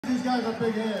these guys a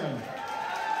big hand.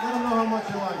 Let them know how much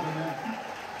you like them, man.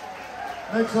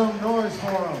 Make some noise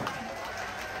for them.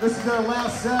 This is their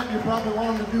last set. You probably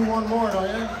want them to do one more, don't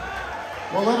you?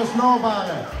 Well, let us know about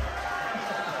it.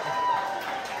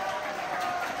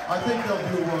 I think they'll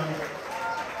do one.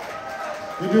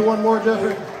 You do one more,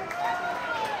 Jeffery?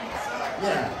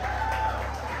 Yeah.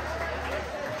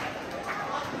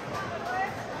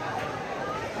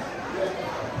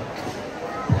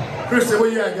 Christian, where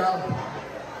you at, gal?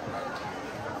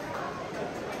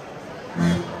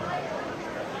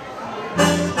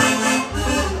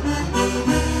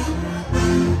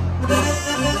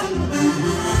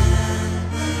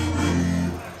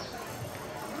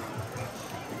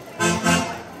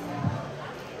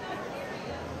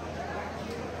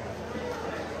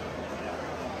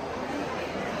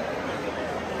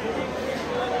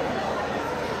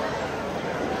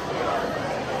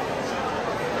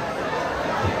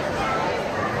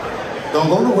 Don't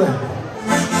go nowhere.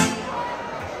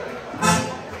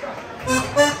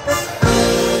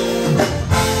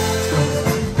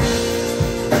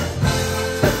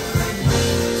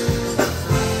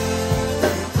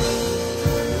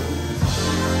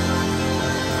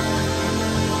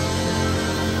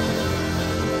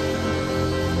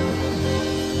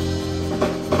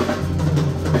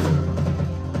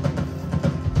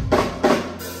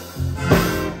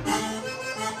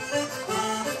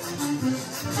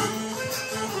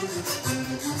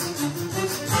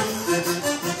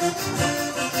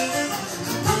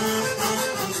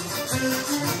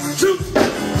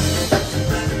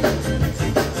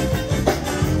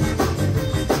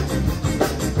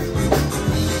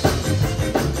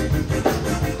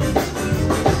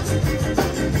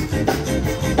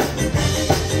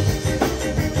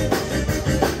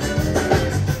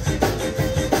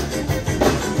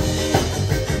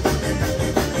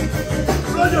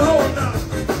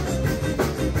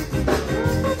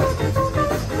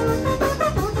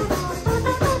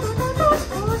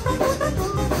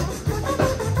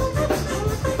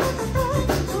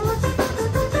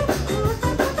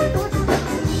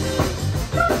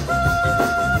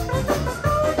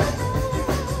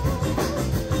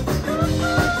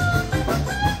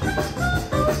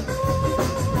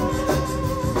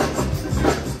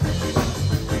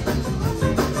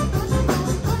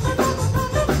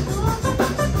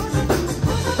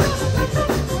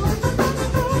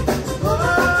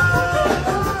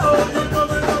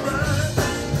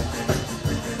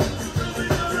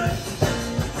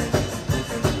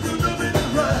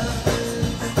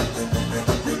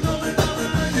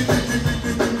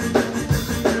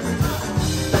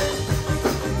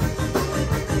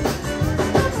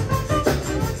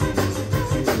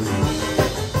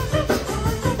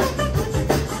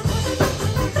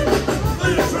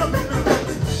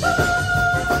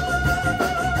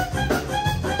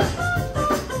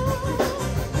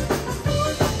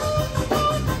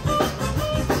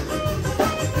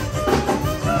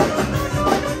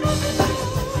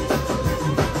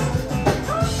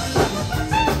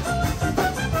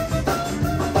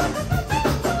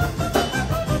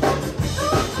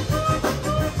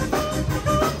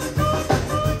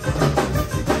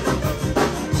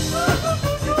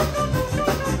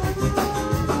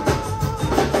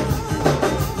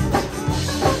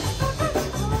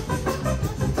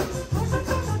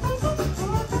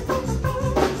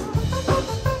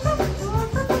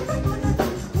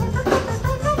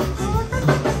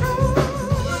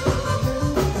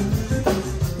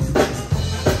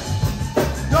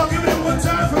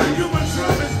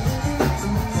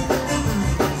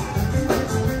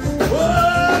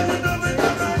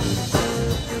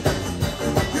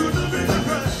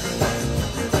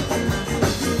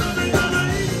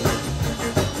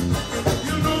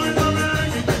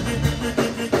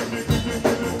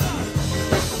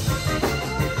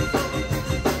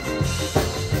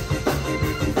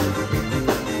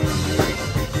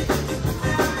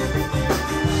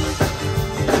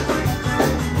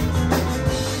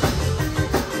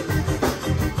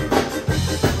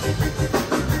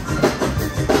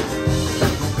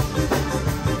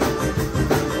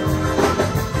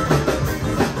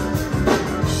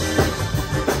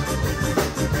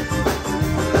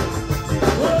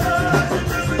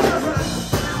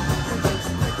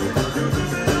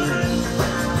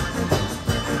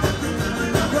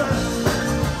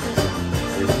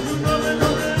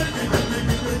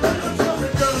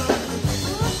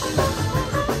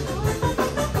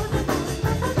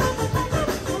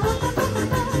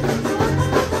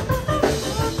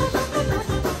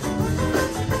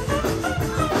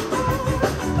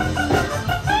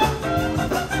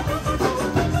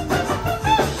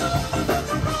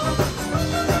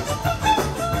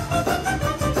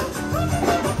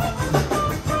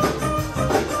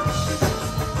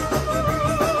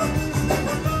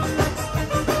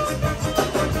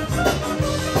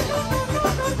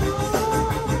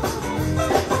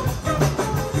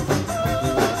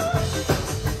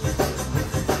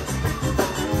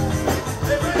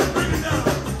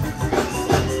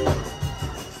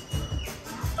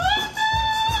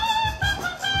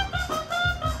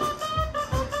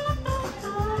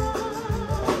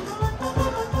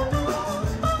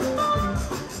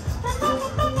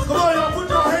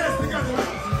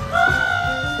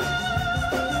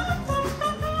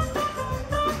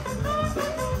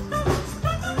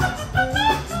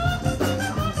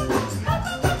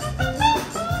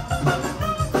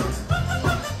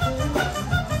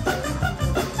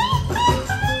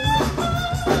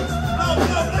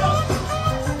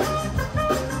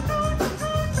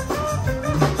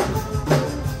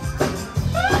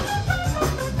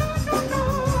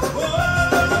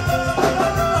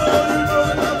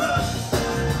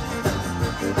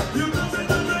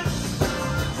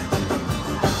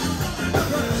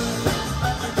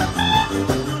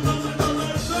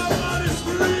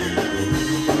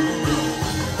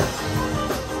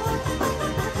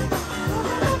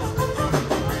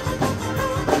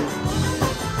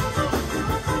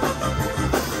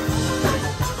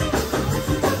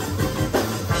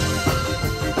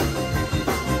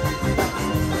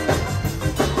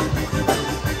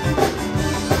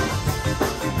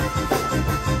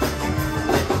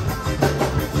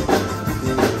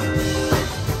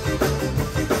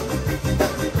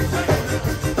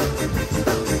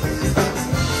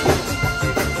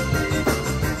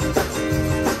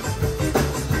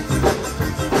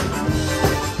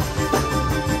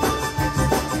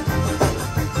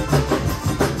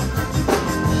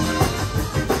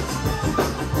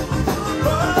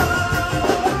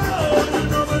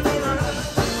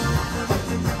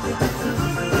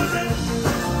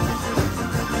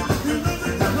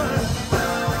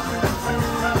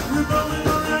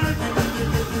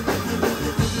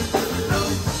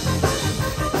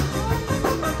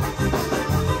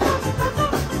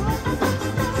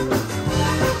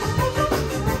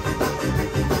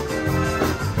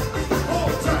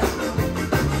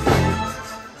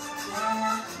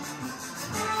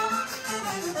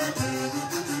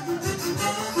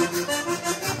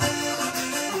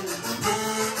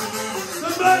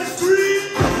 Everybody scream!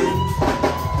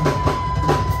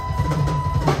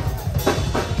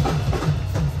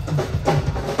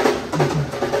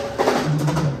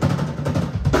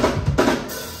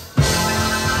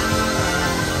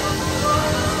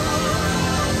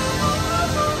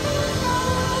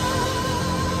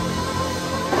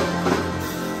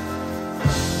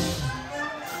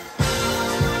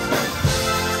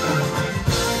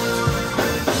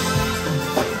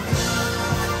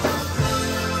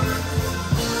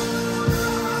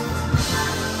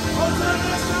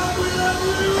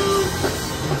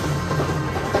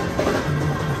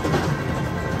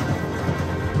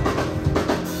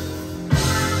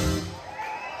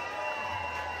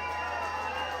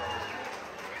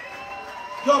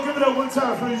 Y'all give it up one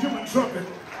time for the human trumpet.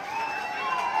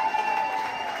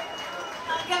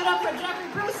 Give it up for Jeffery,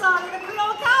 Broussard, and the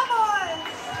Creole Cowboys.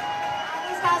 Oh,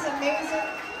 these guys are amazing.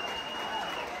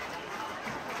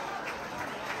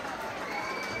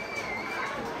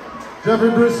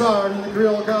 Jeffery Broussard and the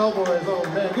Creole Cowboys. Oh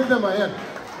man, give them a hand.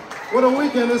 What a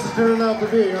weekend this is turning out to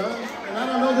be, huh? And I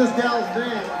don't know this gal's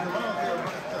name,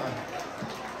 but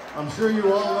I'm sure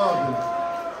you all loved it.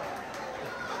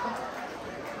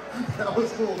 That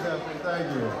was cool, Jeffery.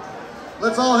 Thank you.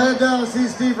 Let's all head down and see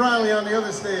Steve Riley on the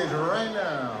other stage right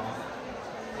now.